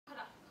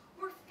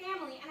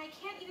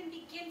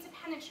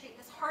penetrate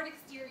this hard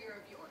exterior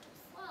of yours.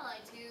 Well,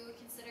 I do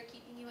consider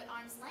keeping you at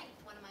arm's length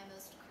one of my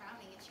most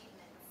crowning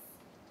achievements.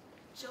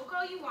 Joke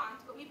all you want,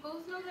 but we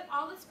both know that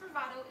all this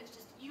bravado is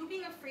just you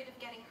being afraid of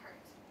getting hurt.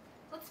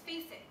 Let's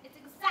face it, it's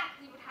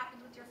exactly what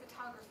happened with your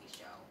photography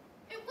show.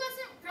 It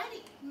wasn't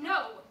ready.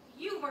 No,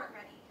 you weren't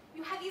ready.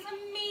 You had these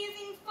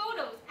amazing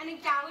photos and a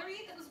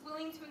gallery that was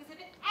willing to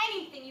exhibit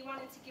anything you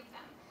wanted to give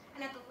them.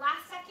 And at the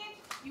last second,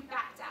 you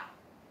backed out.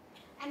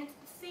 And it's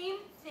the same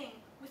thing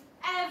with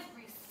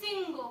every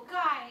single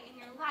guy in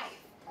your life.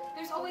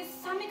 There's always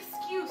some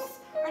excuse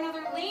or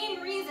another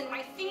lame reason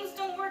why things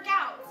don't work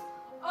out.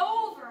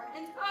 Over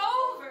and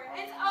over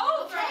and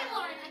over. Okay,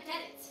 Lauren, I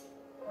get it.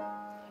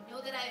 I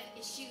know that I have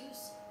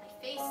issues. I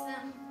face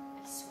them,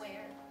 I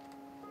swear.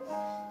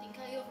 Think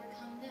I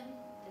overcome them,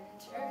 then in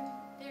turn,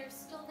 they're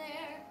still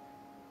there.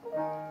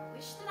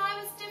 Wish that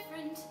I was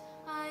different,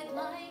 I'd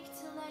like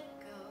to let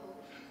go.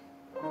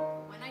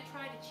 When I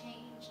try to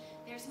change,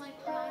 there's my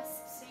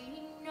past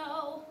saying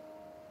no.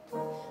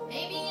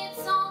 Maybe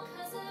it's all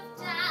 'cause of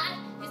Dad,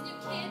 his new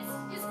kids,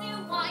 his new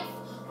wife,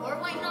 or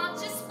why not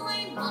just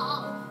blame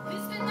Mom,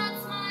 who's been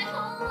nuts my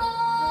whole life.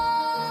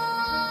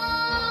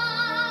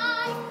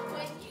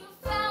 When you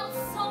felt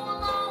so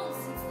alone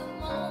since the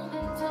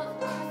moment of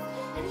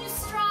birth, and you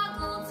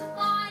struggled to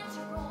find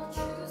your own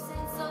true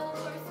sense of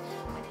worth,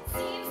 when it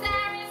seems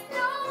there is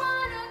no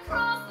one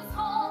across this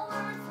whole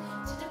earth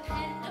to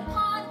depend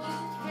upon, you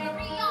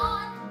carry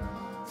on,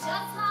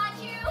 just like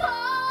you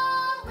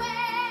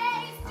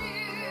always do,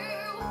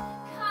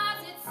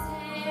 'cause it's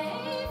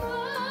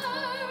safer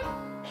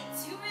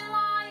to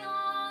rely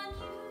on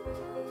you.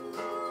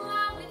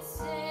 How it's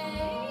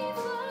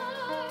safer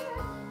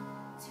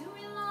to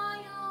rely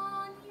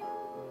on you.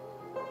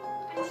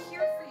 I'm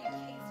here for you,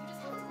 Case. You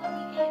just have to let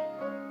me in.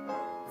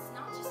 It's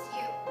not just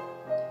you.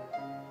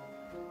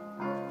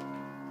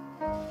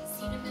 I've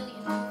seen a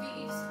million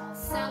movies all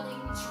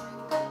selling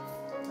true love.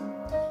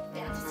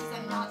 Fantasies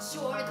I'm not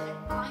sure that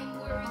I'm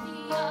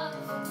worthy of.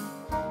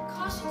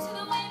 Caution to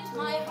the wind,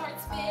 my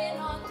heart's been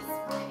on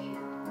display.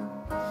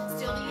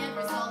 Still the end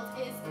result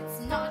is it's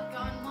not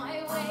gone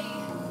my way.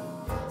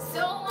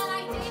 So when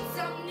I date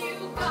some new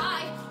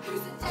guy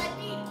who's a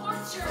deadbeat or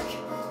jerk,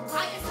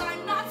 I guess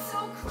I'm not so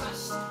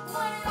crushed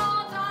when it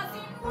all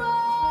doesn't work.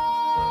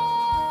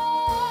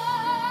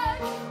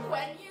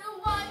 When you're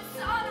once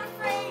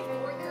unafraid,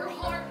 wore your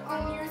heart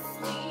on your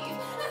sleeve,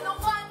 and the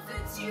ones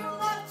that you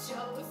love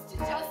chose to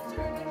just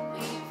turn and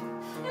leave.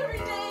 Every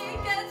day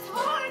it gets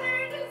harder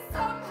to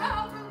somehow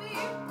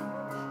believe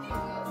you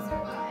will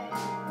survive.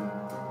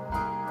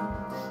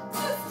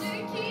 Just to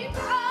keep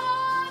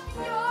up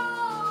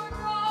your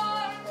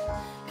guard,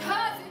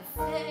 'cause it's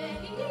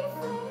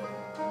safer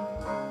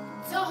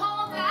to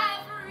hold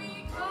every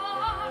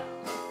card.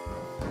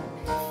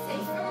 It's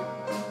safer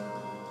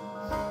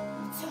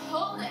to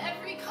hold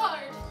every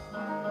card.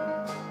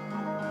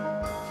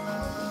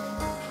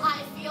 I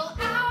feel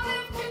out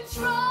of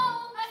control,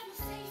 I feel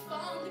safe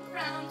on the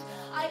ground.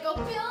 I go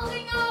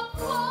building up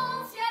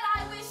walls, yet I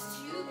wish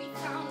to be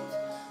found.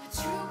 A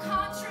true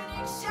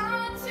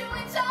contradiction to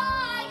which I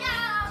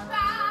am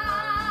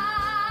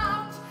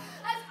bound.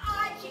 As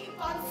I keep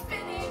on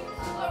spinning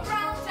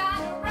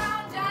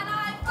around and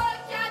I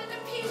forget the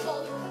people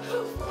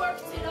who've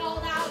worked it all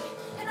out.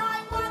 And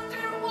I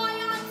wonder why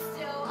I'm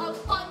still a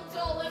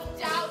bundle of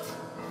doubt.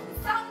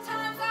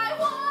 Sometimes I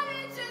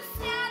wanted to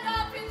stand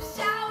up and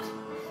shout,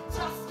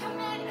 just come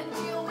in and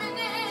deal with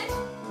it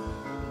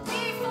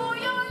before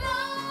your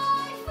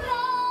life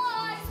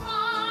flies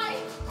by.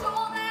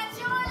 Don't let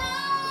your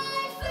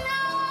life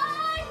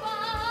fly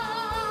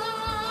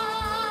by.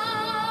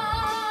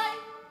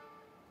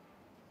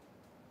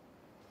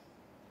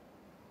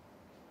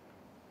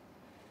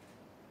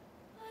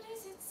 But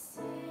is it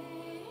safer?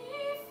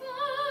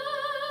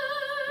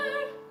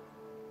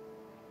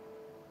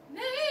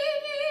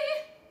 Maybe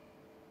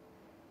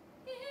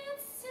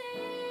it's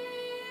safer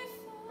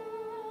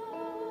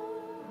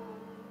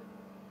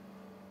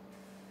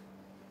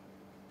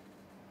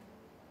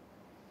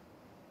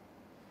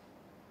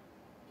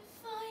if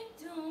I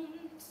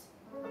don't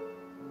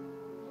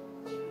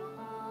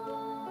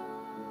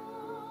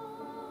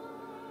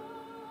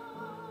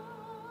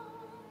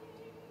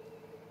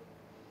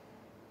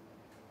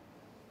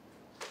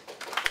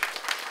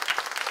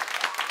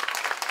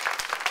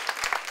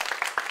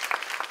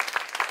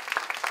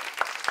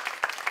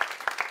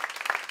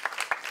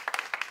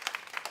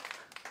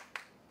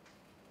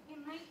It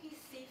might be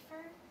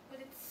safer, but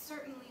it's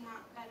certainly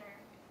not better.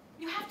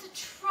 You have to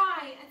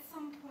try at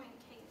some point,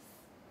 Case.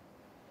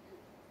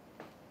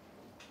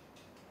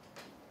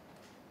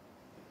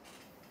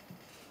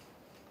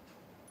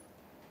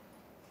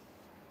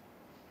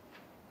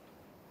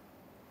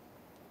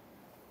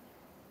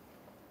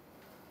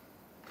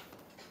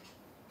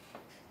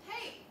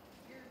 Hey,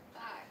 you're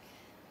back.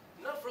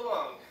 Not for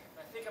long.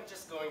 I think I'm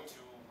just going to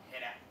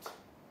head out.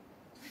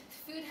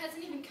 The food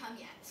hasn't even come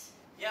yet.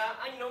 Yeah,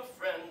 I know,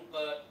 friend,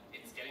 but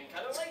it's getting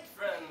kind of late,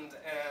 friend,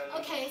 and...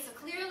 Okay, so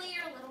clearly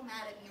you're a little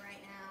mad at me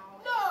right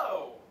now.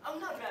 No! I'm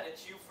not mad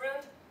at you,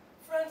 friend.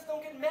 Friend, friends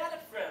don't get mad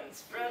at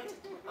friends, friend.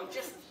 I'm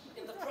just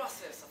in the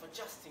process of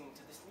adjusting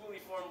to this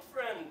newly formed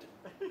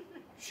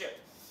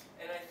friendship.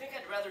 And I think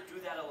I'd rather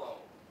do that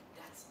alone.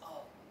 That's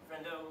all,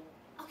 friendo.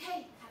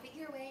 Okay, have it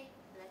your way.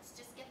 Let's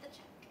just get the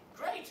check.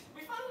 Great!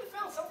 We finally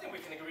found something we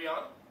can agree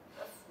on.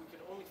 If we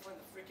could only find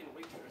the freaking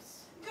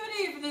waitress. Good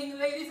evening,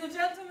 ladies and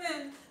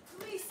gentlemen.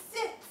 Please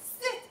sit,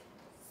 sit,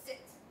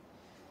 sit.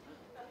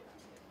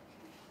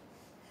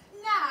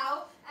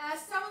 Now,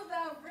 as some of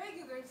the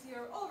regulars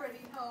here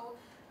already know,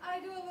 I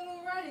do a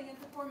little writing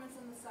and performance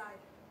on the side.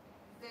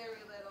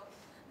 Very little.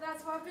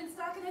 That's why I've been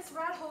stuck in this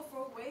rat hole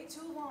for way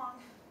too long.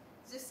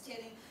 Just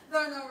kidding. There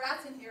are no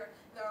rats in here.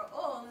 They're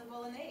all in the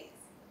bolognese.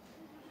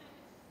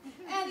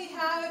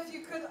 Anyhow, if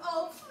you could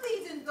all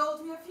please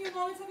indulge me a few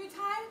moments of your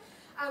time,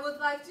 I would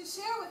like to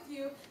share with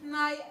you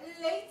my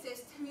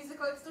latest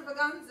musical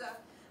extravaganza.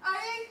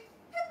 Aryeh,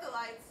 hit the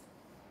lights.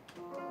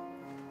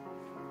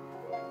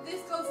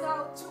 This goes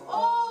out to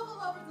all the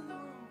lovers in the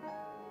room,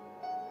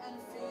 and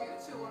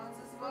future ones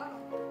as well.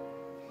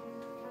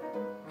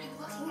 I'm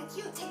looking at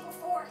you, table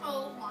 4.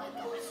 Oh my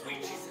God.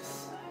 Sweet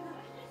Jesus.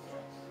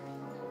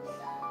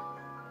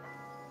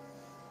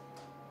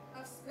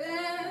 I've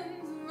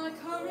spent my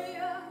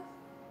career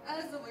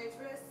as a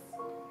waitress,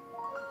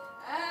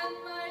 and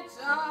my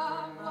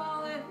job,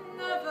 while it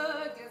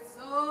never gets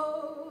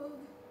old.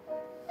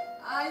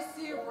 I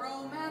see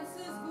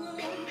romances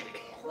bloom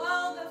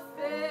while the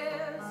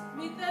fairs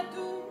meet their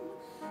doom.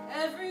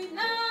 Every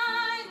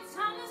night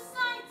I'm a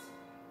sight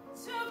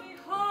to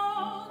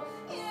behold.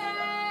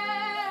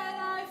 Yet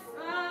I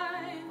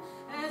find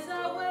as I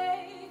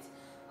wait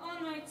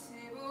on my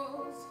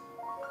tables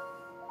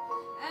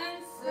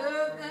and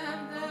serve them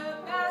their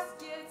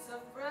baskets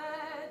of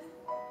bread,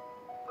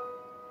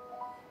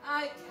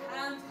 I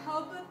can't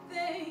help but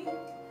think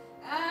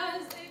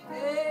as they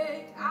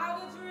pick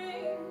out a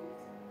drink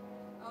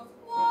of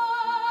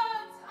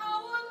what I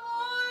would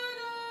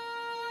order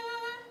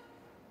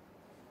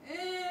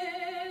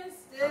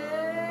instead.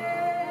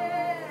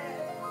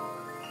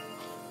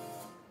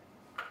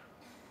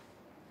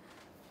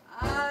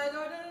 I'd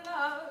order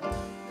love,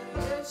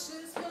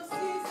 delicious, well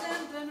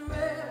seasoned and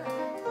rare.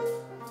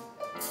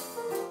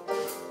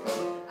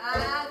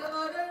 I'd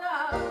order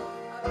love,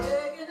 a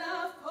big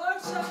enough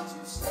portion to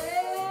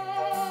share.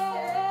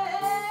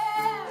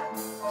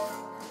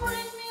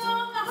 Bring me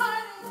on the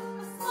heartache,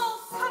 a small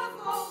pot of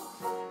gold,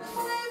 the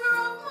flavor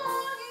of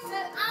longing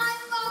that I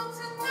long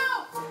to know.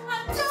 I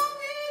don't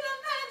need a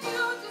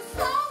menu, just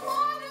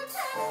someone who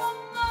can warm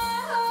my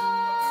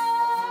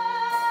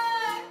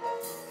heart.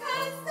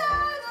 'Cause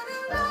I'd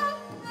order love,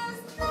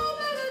 there's no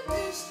better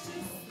dish to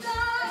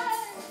start.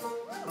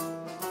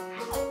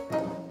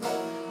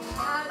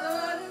 I'd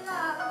order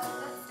love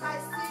that's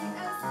spicy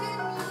and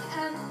steamy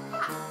and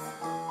hot.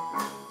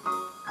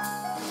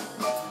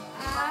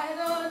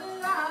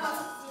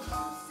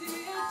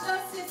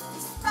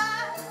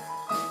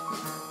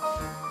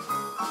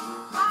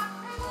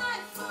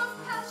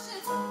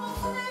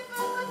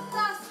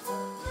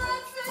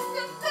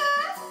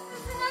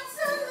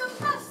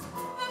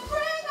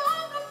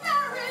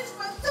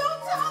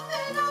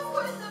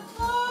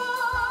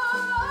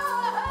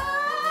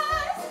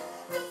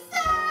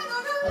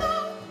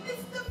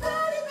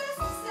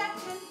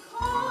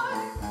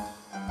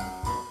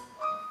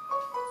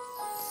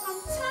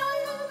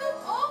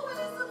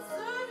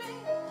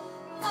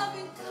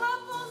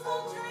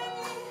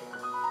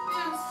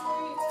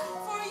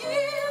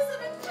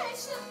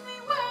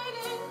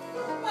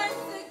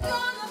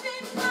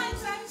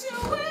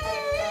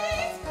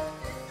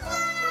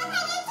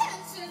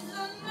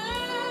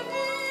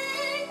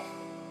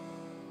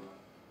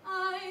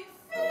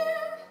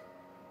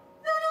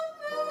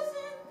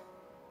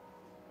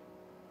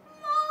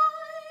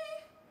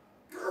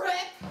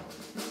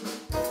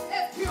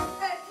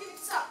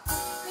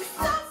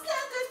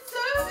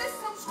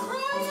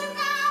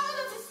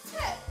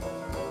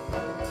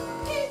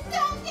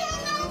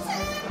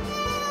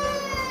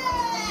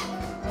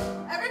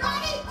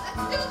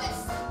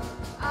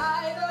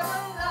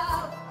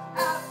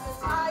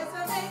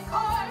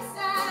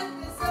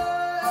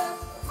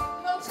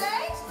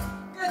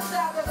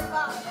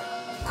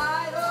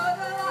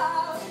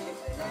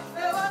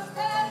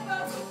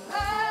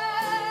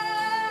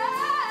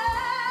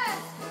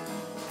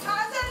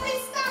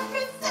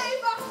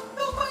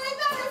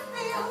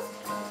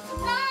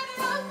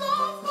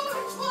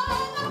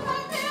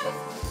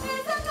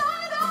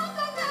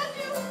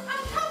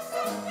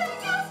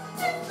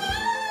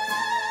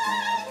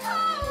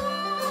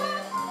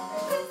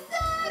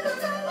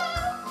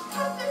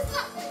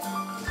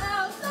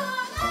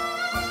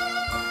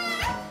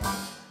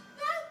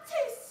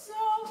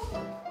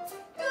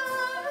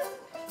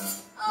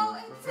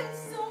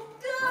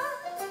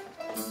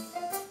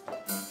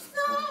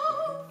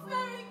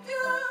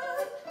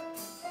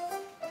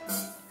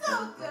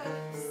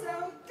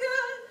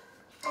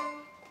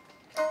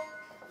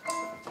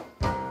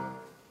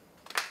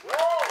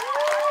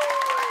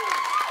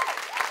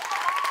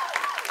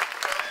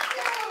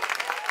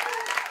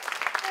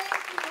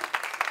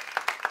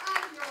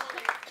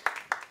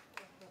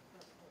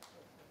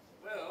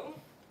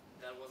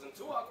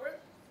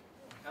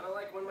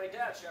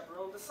 dad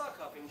chaperoned the sock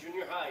hop in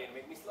junior high and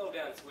made me slow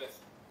dance with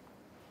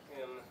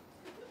him.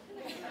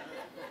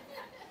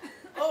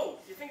 Oh,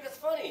 you think that's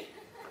funny?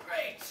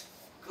 Great!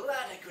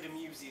 Glad I could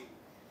amuse you.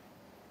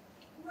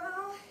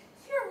 Well,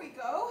 here we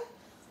go.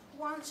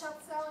 1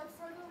 chopped salad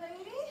for the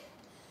lady,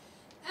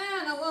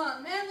 and a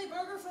 1 manly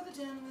burger for the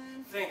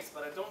gentleman. Thanks,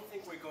 but I don't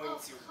think we're going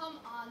to... Come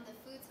on, the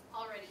food's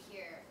already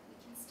here. We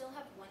can still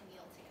have 1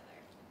 meal together.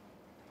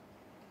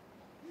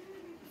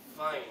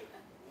 Fine.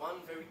 1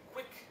 very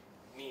quick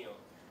meal.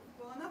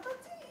 Bon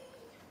appetit.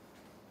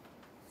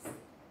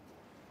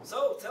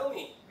 So, tell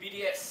me,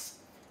 BDS,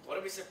 what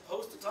are we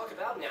supposed to talk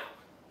about now?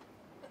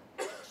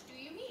 What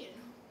do you mean?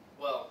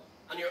 Well,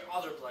 on your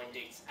other blind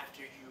dates,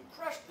 after you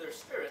crushed their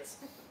spirits,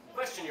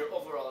 question your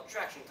overall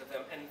attraction to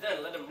them, and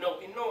then let them know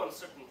in no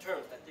uncertain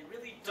terms that they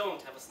really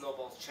don't have a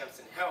snowball's chance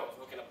in hell of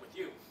hooking up with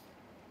you.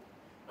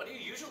 What do you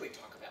usually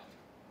talk about?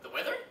 The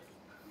weather?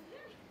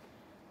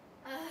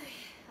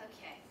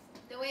 Okay.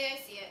 The way I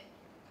see it,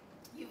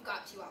 you've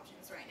got 2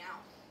 options right now.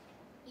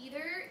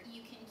 Either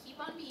you can keep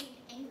on being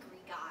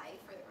angry guy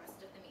for the rest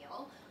of the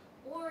meal,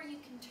 or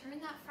you can turn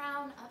that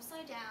frown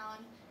upside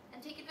down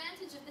and take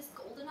advantage of this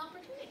golden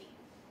opportunity.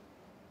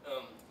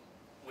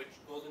 Which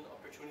golden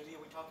opportunity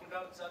are we talking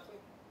about exactly?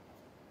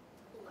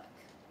 Look,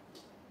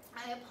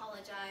 I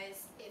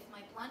apologize if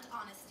my blunt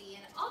honesty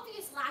and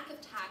obvious lack of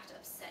tact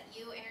upset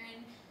you,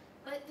 Aaron,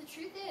 but the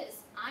truth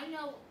is, I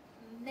know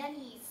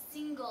many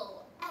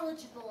single,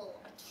 eligible,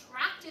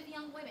 attractive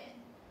young women,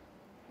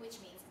 which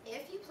means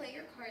if you play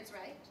your cards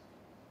right,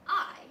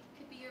 I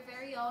could be your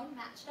very own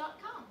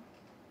Match.com.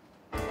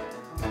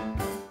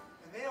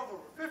 And they have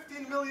over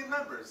 15 million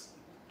members.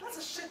 That's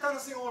a shit ton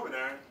of single women,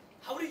 Aaron.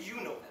 How do you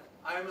know that?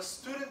 I am a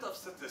student of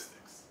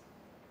statistics.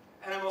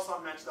 And I'm also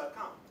on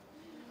Match.com.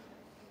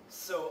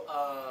 So,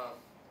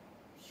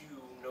 you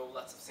know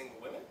lots of single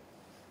women?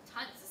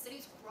 Tons. The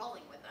city's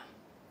crawling with them.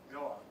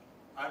 Go on.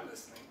 I'm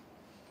listening.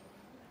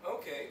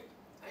 Okay,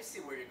 I see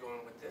where you're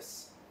going with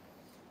this.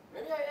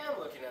 Maybe I am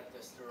looking at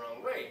this the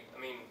wrong way. I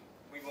mean,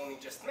 we've only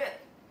just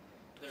met.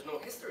 There's no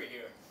history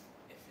here.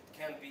 If it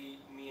can't be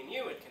me and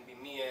you, it can be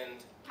me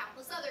and...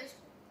 Countless others.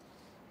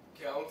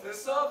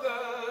 Countless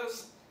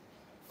others!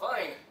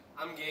 Fine,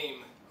 I'm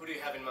game. Who do you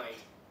have in mind?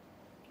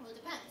 Well, it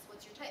depends.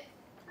 What's your type?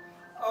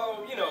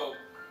 Oh, you know,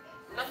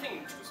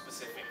 nothing too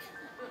specific.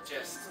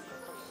 Just,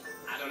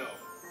 I don't know.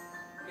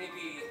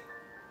 Maybe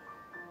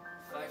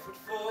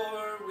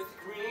 5'4" with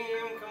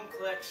cream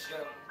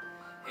complexion.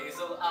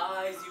 Hazel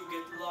eyes you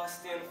get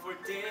lost in for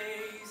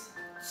days.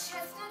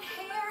 Chestnut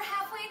hair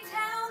halfway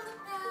down the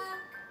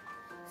back.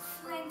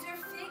 Slender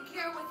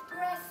figure with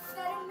breasts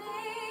that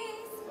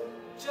amaze.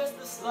 Just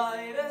the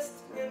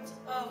slightest hint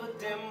of a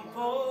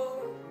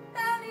dimple.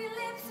 Bounty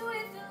lips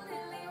with a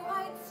lily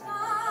white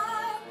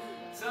smile.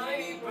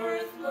 Tiny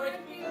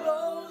birthmark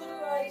below the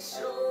right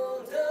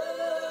shoulder.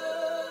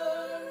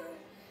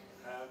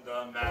 And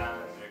a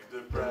manic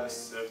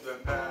depressive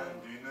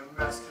demanding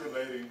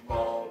emasculating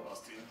ball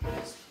busting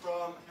beast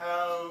from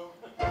hell.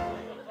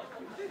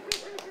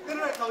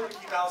 Didn't I tell you to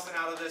keep Allison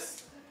out of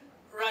this?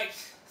 Right.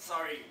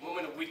 Sorry,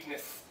 moment of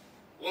weakness.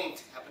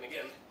 Won't happen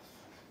again.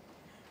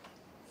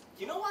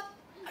 You know what?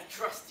 I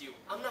trust you.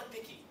 I'm not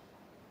picky.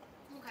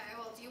 Okay,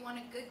 well, do you want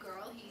a good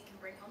girl who you can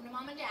bring home to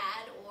mom and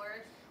dad,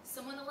 or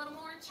someone a little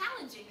more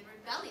challenging and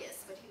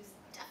rebellious, but who's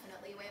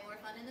definitely way more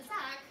fun in the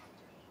sack?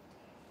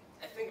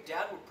 I think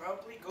Dad would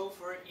probably go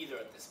for either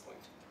at this point.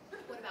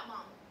 What about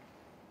mom?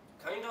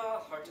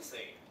 Kinda hard to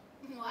say.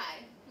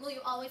 Why? Will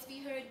you always be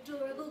her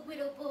adorable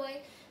widow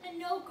boy, and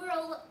no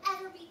girl will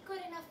ever be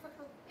good enough for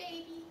her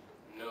baby?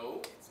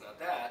 No, it's not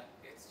that.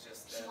 It's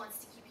just that... She wants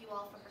to keep you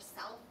all for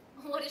herself?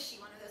 What is she,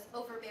 one of those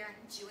overbearing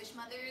Jewish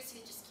mothers who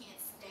just can't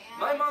stand?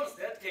 My mom's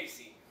dead,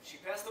 Casey. She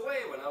passed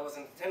away when I was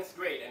in 10th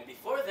grade, and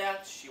before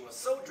that, she was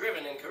so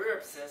driven and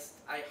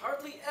career-obsessed, I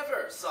hardly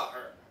ever saw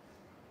her.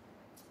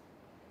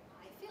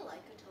 I feel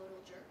like a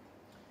total jerk.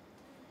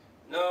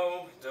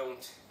 No,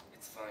 don't.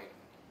 It's fine.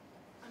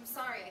 I'm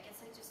sorry, I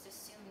guess I just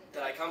assumed...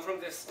 That I come from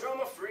this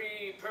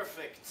drama-free,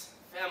 perfect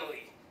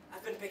family.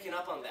 I've been picking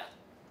up on that.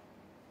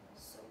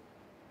 So,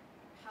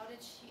 how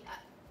did she...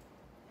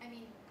 I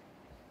mean,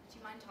 do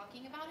you mind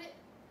talking about it?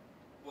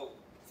 Well,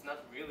 it's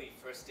not really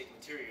first date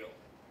material.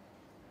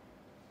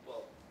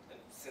 Well, and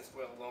since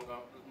we're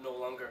no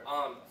longer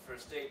on a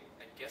first date,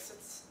 I guess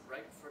it's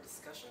ripe for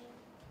discussion.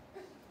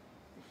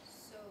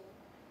 So,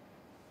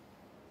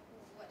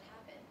 what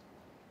happened?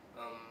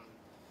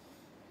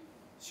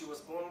 She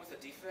was born with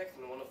a defect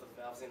in one of the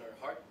valves in her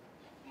heart.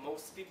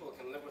 Most people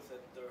can live with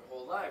it their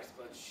whole lives,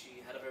 but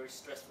she had a very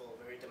stressful,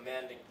 very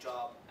demanding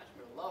job at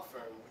her law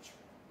firm, which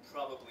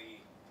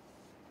probably,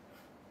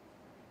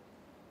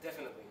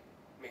 definitely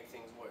made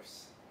things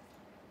worse.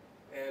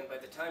 And by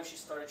the time she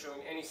started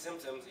showing any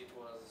symptoms, it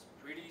was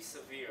pretty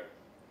severe.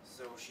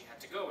 So she had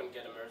to go and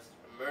get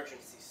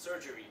emergency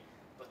surgery,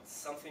 but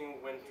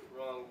something went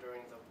wrong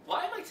during the...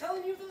 Why am I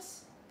telling you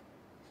this?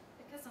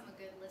 Because I'm a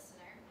good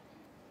listener.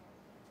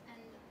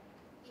 And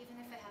even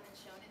if I haven't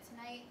shown it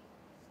tonight,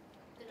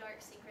 the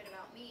dark secret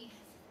about me is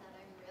that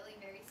I'm really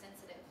very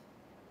sensitive.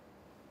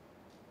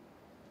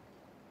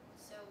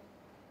 So,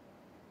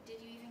 did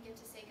you even get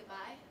to say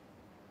goodbye?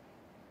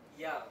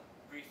 Yeah,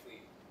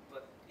 briefly,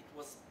 but it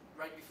was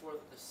right before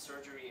the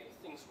surgery and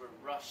things were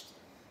rushed,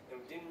 and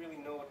we didn't really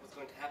know what was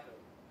going to happen.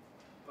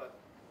 But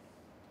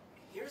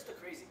here's the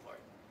crazy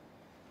part.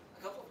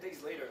 A couple of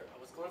days later, I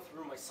was going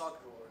through my sock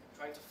drawer,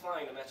 trying to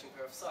find a matching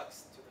pair of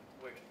socks to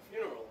wear to the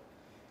funeral,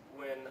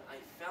 when I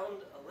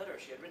found a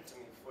letter she had written to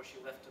me before she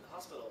left to the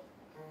hospital.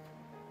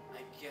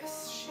 I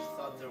guess she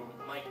thought there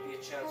might be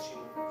a chance she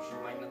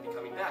might not be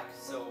coming back,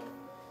 so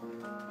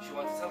she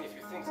wanted to tell me a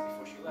few things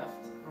before she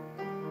left.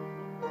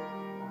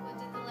 What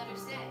did the letter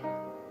say?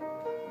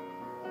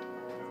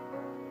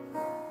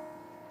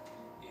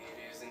 It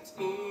isn't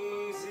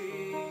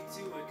easy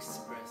to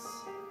express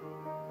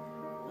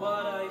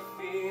what I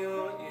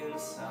feel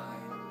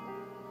inside,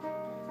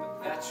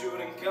 but that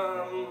shouldn't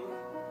come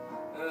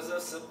as a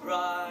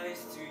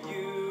surprise to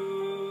you.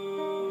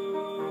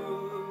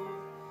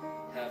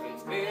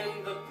 Haven't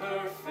been the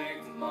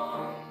perfect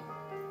mom,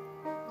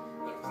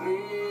 but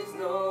please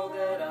know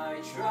that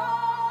I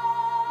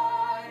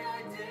tried.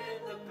 I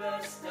did the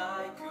best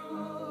I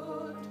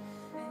could,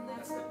 and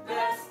that's the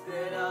best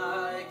that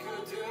I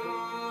could do.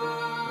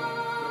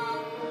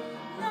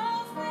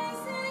 Now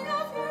facing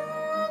a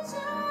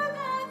future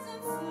that's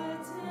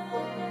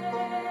uncertain,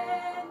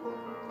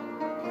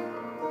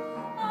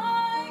 I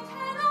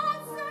cannot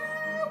say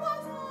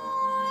what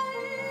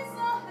lies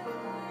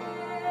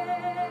ahead.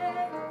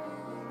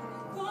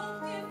 I won't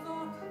give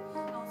up,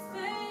 I'll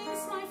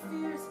face my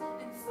fears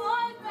and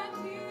fight back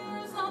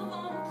years of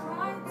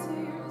uncried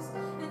tears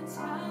and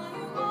tell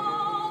you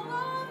all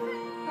the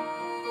things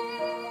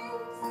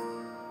I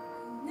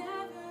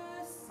never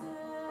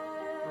said.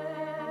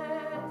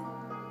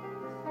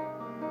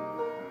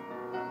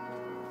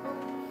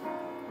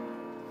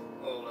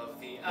 All of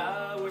the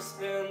hours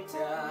spent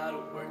at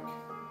work,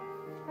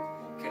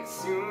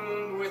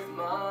 consumed with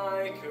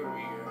my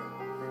career.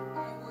 I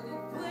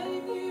wouldn't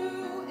blame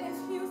you if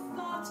you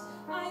thought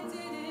I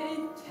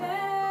didn't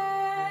care.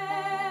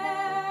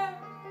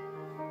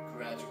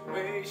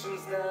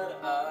 Graduations that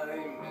I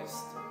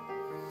missed,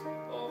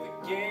 all the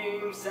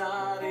games I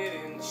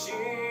didn't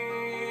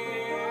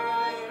cheer.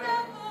 I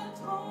never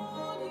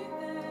told you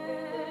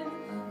then,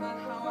 but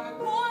how I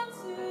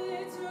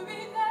wanted to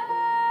be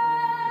there.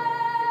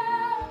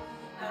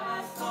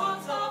 As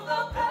thoughts of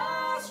the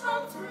past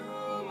run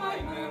through my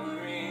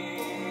memory,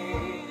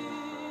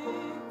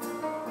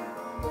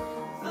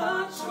 the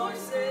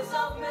choices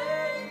I've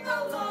made, the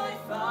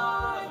life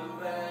I've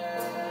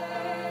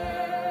led.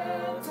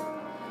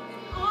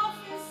 An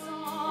office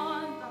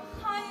on the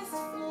highest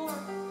floor,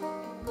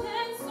 it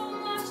meant so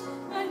much,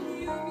 but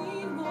you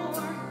mean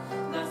more.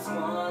 That's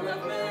one of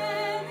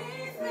many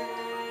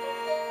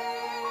things.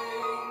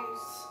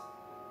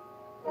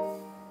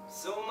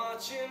 So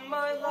much in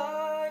my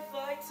life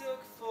I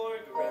took for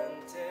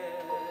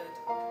granted,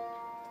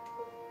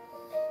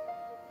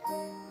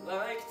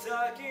 like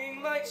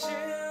tucking my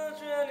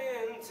children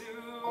into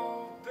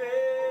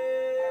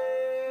bed.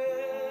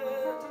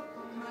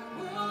 My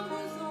world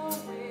was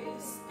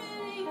always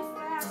spinning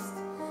fast,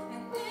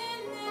 and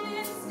in an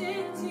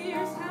instant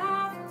years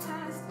have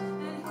passed,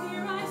 and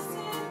here I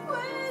sit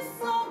with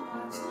so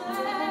much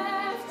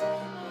left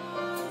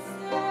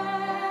unsaid.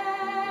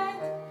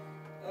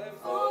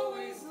 I've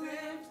always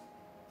lived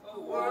a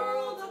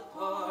world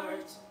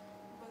apart,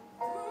 But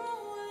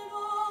through it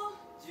all,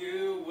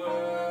 you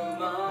were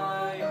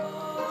my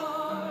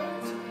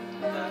heart.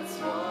 That's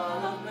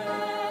one of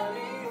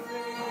many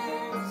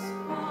things.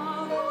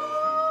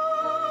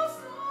 oh,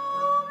 so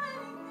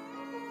many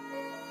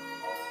things.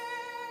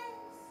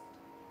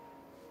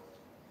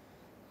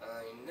 I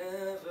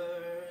never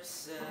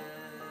said.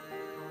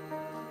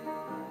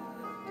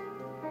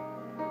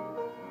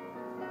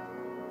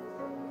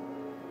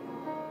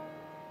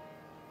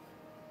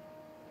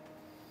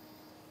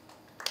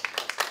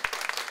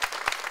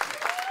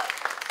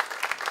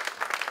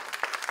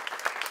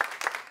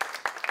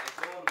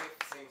 I don't make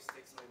the same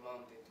mistakes my mom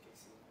did,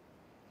 Casey.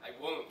 I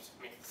won't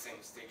make the same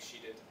mistakes she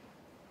did.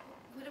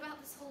 What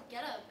about this whole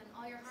getup and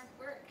all your hard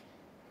work?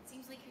 It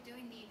seems like you're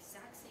doing the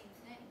exact same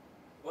thing.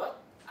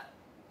 What?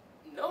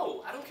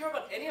 No, I don't care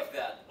about any of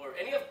that, or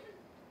any of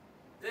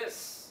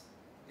this.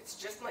 It's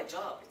just my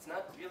job. It's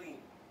not really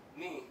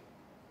me.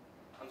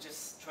 I'm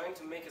just trying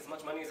to make as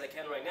much money as I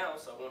can right now,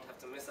 so I won't have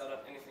to miss out on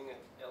anything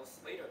else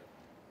later.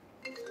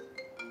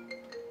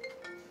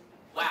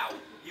 Wow,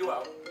 you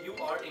are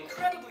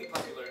incredibly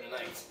popular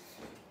tonight.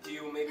 Do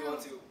you maybe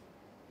want to...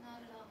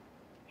 Not at all.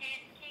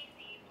 It's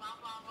Casey, blah,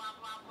 blah, blah,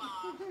 blah,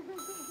 blah.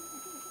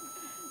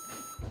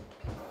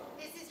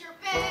 This is your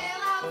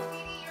bailout,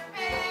 sweetie, your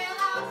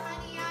bailout.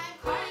 Honey, I'm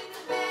trying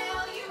to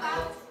bail you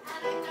out.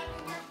 And I'm done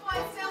with your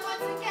voicemail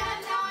once again.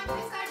 Now I'm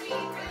pissed, I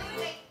really, really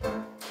wait.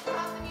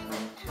 Stop the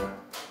music.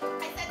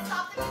 I said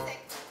stop the music.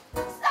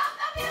 Stop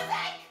the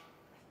music!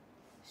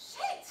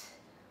 Shit!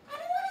 I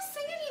don't want to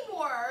sing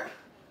anymore.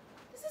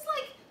 This is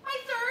like my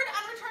third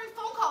unreturned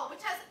phone call,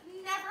 which has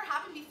never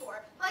happened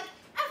before. Like,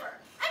 ever.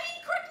 I mean,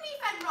 correct me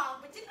if I'm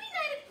wrong, but did we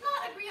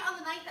not agree on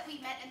the night that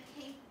we met and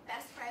became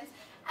best friends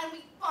and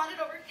we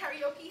bonded over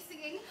karaoke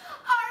singing,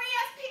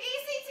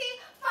 R-E-S-P-E-C-T,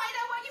 find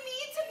out what you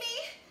mean to me,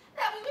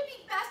 that we would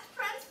be best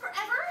friends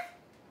forever.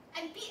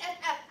 And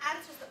BFF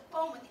answers the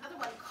phone when the other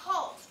one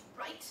calls,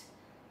 right?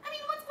 I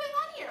mean, what's going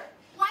on here?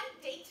 One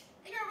date,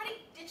 and you're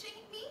already ditching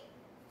me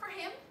for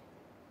him?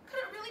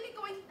 Could it really be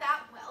going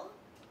that well?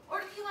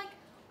 Or did he, like,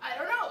 I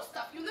don't know,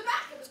 stuff you in the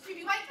back of his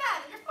creepy white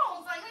van and your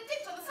phone's lying in a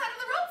ditch on the side of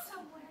the road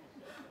somewhere?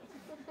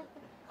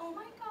 Oh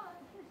my God.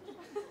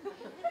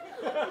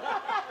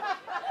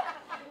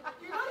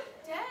 You're not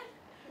dead,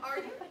 are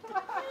you?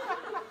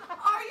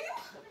 Are you?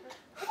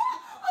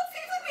 Well, it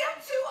seems like we have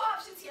two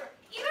options here.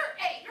 Either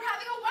A, you're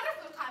having a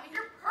wonderful time and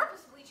you're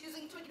purposefully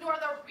choosing to ignore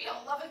the real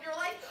love of your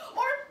life,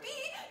 or B,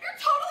 you're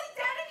totally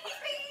dead and he's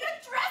making a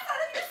dress out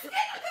of your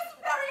skin at this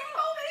very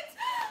moment.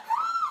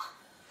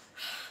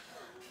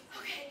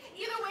 Okay,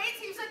 either way, it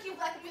seems like you've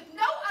left me with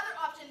no other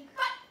option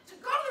but to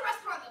go to the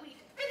restaurant that we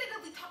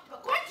definitively talked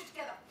about going to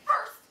together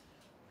first.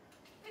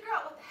 Figure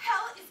out what the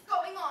hell is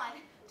going on.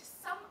 To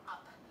sum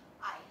up,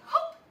 I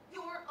hope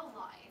you're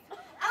alive. And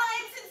I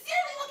am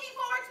sincerely looking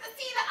forward to the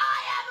scene that I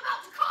am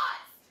about to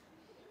cause.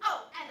 Oh,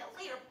 and a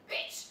later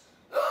bitch.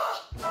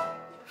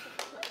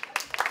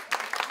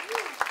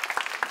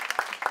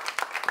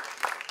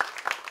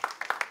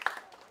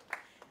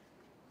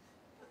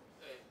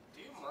 Do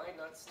you mind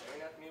not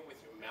staring at me with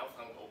your mouth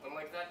hung open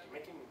like that? You're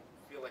making me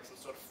feel like some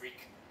sort of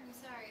freak. I'm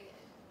sorry.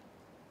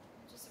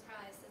 I'm just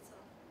surprised, that's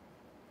all.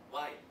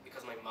 Why?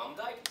 Because my mom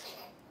died?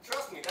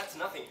 Trust me, that's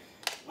nothing.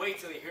 Wait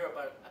till you hear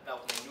about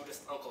my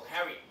nudist Uncle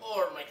Harry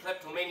or my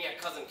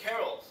kleptomaniac cousin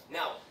Carol.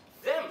 Now,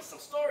 some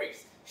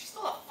stories. She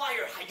stole a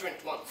fire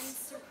hydrant I'm once.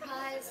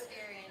 surprised,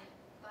 Aaron,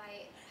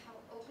 by how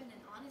open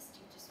and honest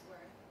you just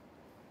were.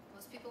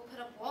 Most people put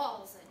up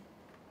walls and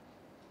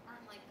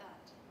aren't like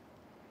that.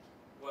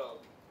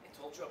 Well, I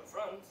told you up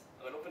front.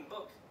 I'm an open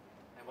book.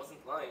 I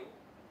wasn't lying.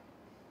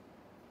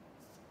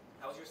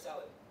 How's your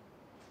salad?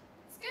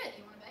 It's good.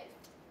 You want a bite?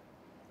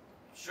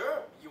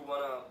 Sure. You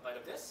want a bite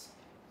of this?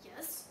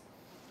 Yes.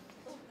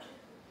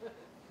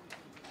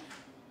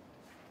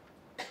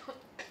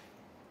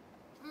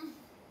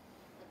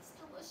 That's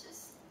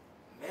delicious.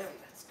 Man,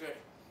 that's good.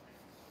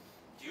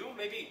 Do you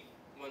maybe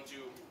want to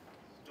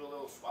do a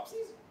little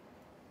swapsies?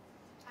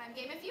 I'm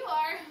game if you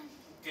are.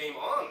 Game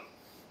on.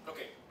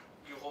 Okay,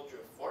 you hold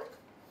your fork.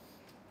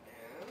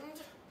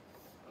 And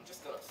I'm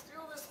just gonna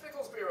steal this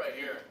pickles beer right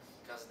here.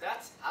 Because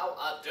that's how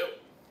I do.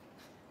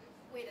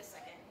 Wait a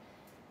second.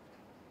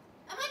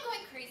 Am I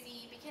going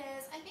crazy?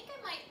 Because I think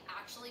I might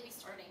actually be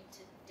starting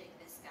to dig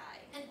this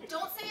guy. And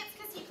don't say it's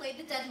because he played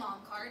the dead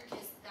mom card,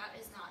 because that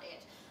is not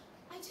it.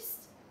 I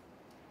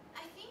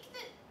think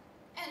that,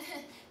 and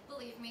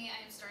believe me,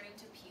 I am starting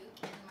to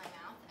puke in my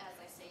mouth as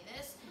I say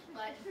this,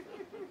 but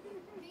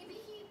maybe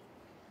he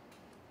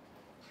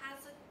has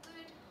a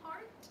good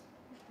heart?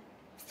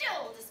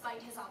 Still,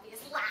 despite his obvious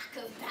lack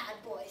of bad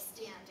boy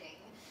standing,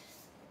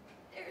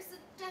 there's a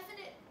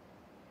definite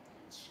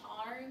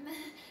charm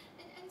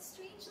and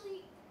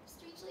strangely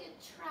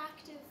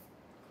attractive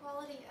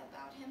quality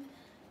about him.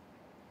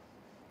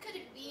 Could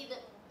it be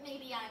that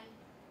maybe I'm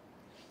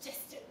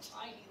just a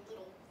tiny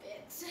little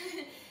bit,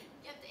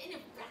 in a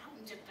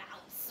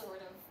roundabout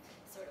sort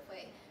of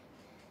way,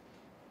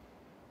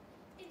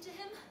 into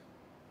him?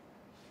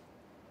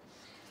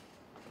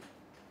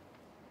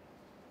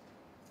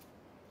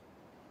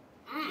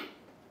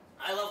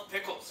 I love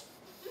pickles.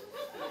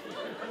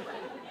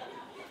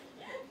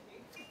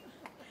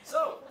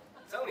 So,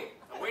 tell me,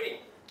 I'm waiting.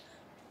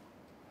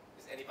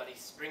 Is anybody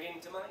springing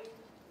to mind?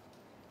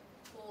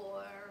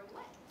 For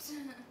what?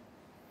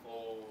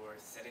 For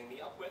setting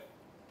me up with?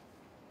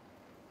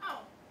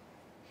 Oh.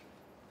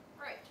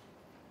 Right.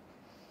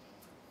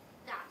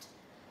 That.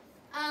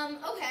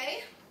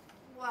 Okay.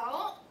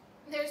 Well,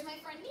 there's my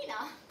friend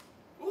Nina.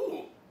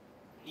 Ooh,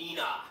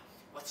 Nina.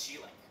 What's she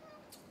like?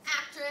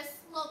 Actress,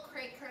 a little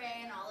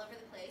cray-cray and all over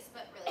the place,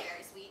 but really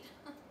very sweet.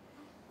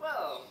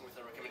 Well, with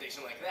a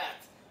recommendation like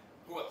that,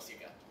 who else you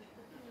got?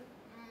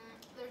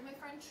 There's my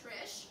friend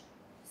Trish.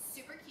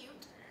 Super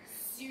cute,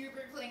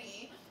 super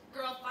clingy.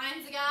 Girl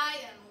finds a guy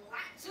and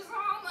latches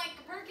on like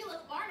a perky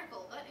little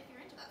barnacle, but if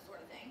you're into that sort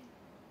of thing.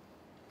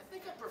 I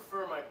think I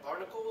prefer my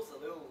barnacles a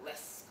little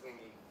less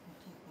clingy.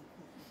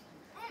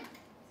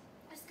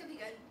 This could be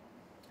good.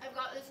 I've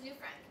got this new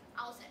friend,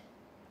 Allison.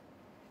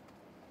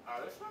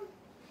 Allison?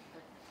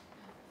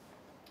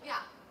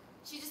 Yeah,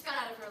 she just got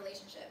out of her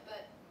relationship,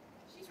 but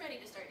she's ready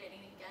to start dating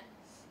again,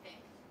 I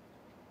think.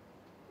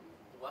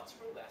 What's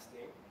her last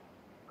name?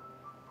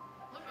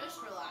 What is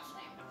her last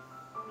name?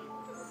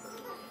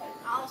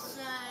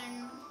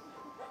 Allison.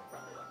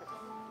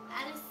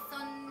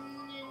 Addison.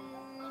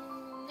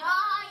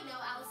 I know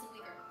Allison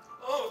Weaver.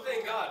 Oh,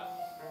 thank God.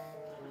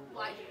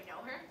 Why, do you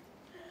know her?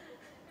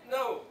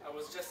 No, I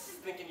was just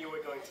thinking you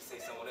were going to say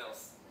someone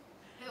else.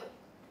 Who?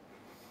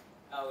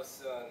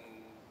 Allison.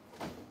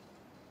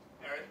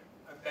 Aaron,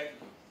 I'm begging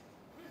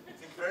you.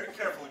 Think very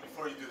carefully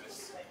before you do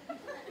this.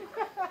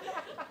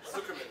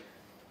 Zuckerman.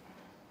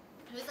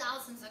 Who's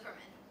Allison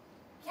Zuckerman?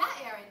 Yeah,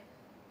 Aaron.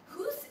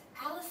 Who's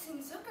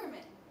Allison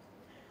Zuckerman?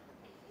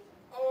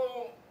 Oh,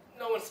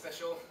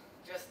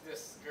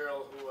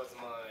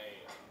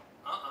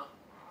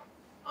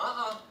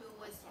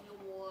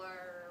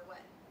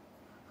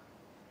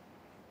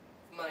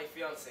 my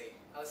fiancée.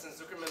 Alison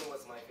Zuckerman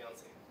was my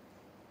fiancée.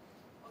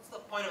 What's the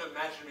point of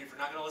imagining me if you're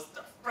not gonna listen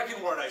to a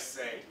freaking word I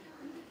say?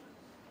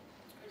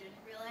 I didn't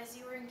realize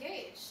you were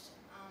engaged.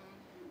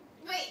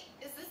 Wait,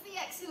 is this the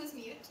ex who was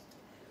mute?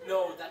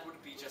 No, that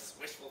would be just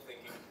wishful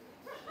thinking.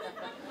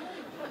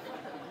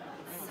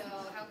 So,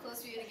 how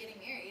close were you to getting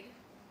married?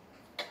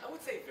 I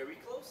would say very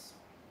close.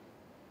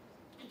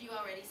 Had you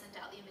already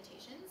sent out the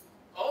invitations?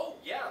 Oh,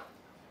 yeah.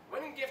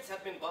 Wedding gifts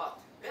had been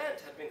bought. Band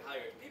had been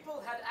hired.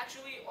 People had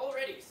actually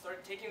already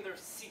started taking their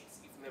seats,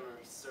 if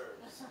memory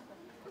serves.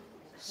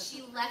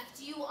 She left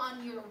you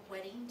on your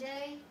wedding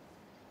day?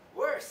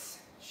 Worse,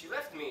 she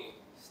left me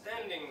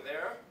standing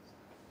there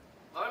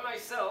by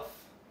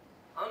myself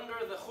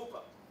under the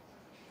chuppah.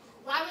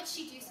 Why would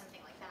she do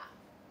something like that?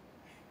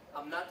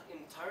 I'm not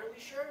entirely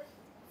sure,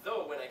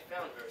 though when I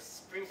found her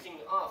sprinting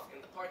off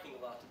in the parking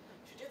lot,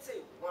 she did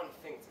say one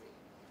thing to me.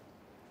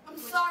 I'm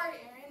sorry,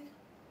 Aaron,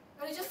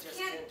 but I just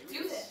can't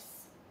do this.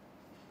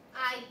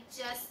 I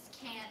just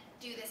can't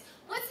do this.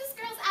 What's this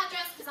girl's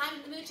address? Because I'm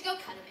in the mood to go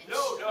cut a bitch.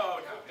 No.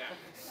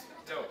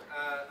 Don't.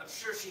 I'm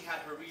sure she had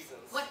her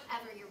reasons.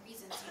 Whatever your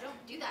reasons, you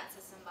don't do that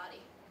to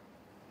somebody.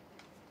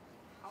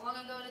 How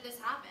long ago did this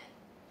happen?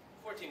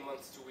 14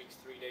 months, 2 weeks,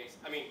 3 days.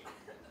 I mean,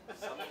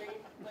 something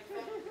like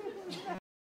that.